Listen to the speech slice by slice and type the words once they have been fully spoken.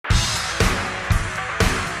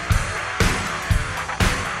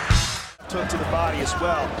took to the body as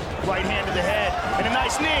well. Right hand to the head, and a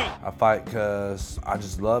nice knee. I fight because I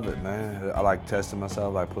just love it, man. I like testing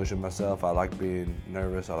myself, I like pushing myself. I like being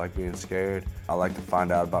nervous, I like being scared. I like to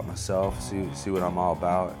find out about myself, see what I'm all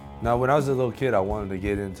about. Now, when I was a little kid, I wanted to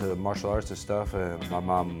get into martial arts and stuff, and my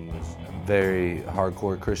mom was a very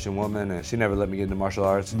hardcore Christian woman, and she never let me get into martial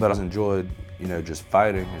arts, but I enjoyed, just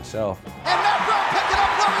fighting itself.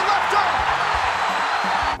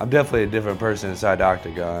 I'm definitely a different person inside the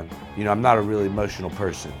octagon. I'm not a really emotional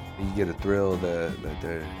person. You get a thrill that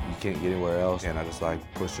you can't get anywhere else, and I just like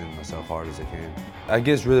pushing myself hard as I can. I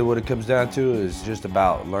guess really what it comes down to is just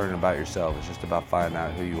about learning about yourself. It's just about finding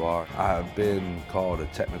out who you are. I've been called a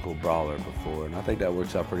technical brawler before, and I think that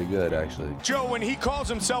works out pretty good, actually. Joe, when he calls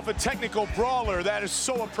himself a technical brawler, that is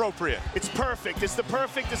so appropriate. It's perfect. It's the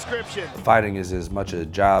perfect description. Fighting is as much a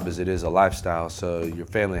job as it is a lifestyle, so your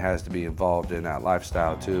family has to be involved in that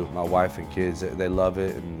lifestyle too. My wife and kids, they love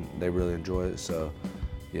it and they really enjoy it, so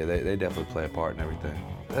yeah, they definitely play a part in everything.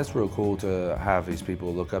 That's real cool to have these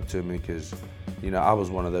people look up to me because, I was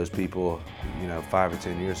one of those people, 5 or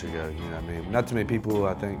 10 years ago, what I mean? Not too many people,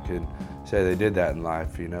 I think, could say they did that in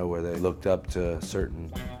life, where they looked up to a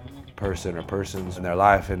certain person or persons in their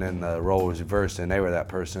life and then the role was reversed and they were that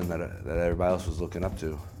person that everybody else was looking up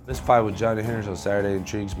to. This fight with Johnny Hendricks on Saturday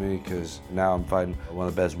intrigues me because now I'm fighting one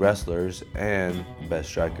of the best wrestlers and best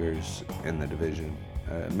strikers in the division.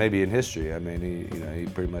 Maybe in history. I mean, he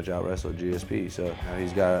pretty much out-wrestled GSP, so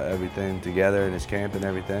he's got everything together in his camp and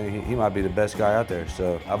everything. He might be the best guy out there.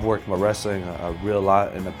 So I've worked my wrestling a real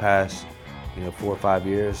lot in the past, 4 or 5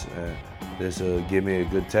 years. This will give me a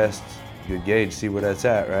good test, good gauge, see where that's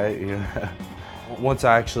at, right? Once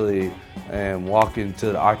I actually am walking to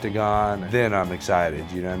the octagon, then I'm excited,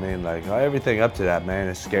 you know what I mean? Like everything up to that, man,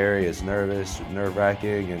 it's scary, it's nervous,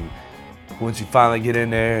 nerve-wracking, and once you finally get in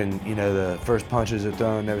there and the first punches are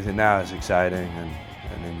thrown and everything, now it's exciting, and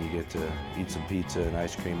then you get to eat some pizza and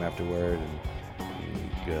ice cream afterward and you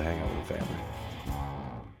go hang out with the family.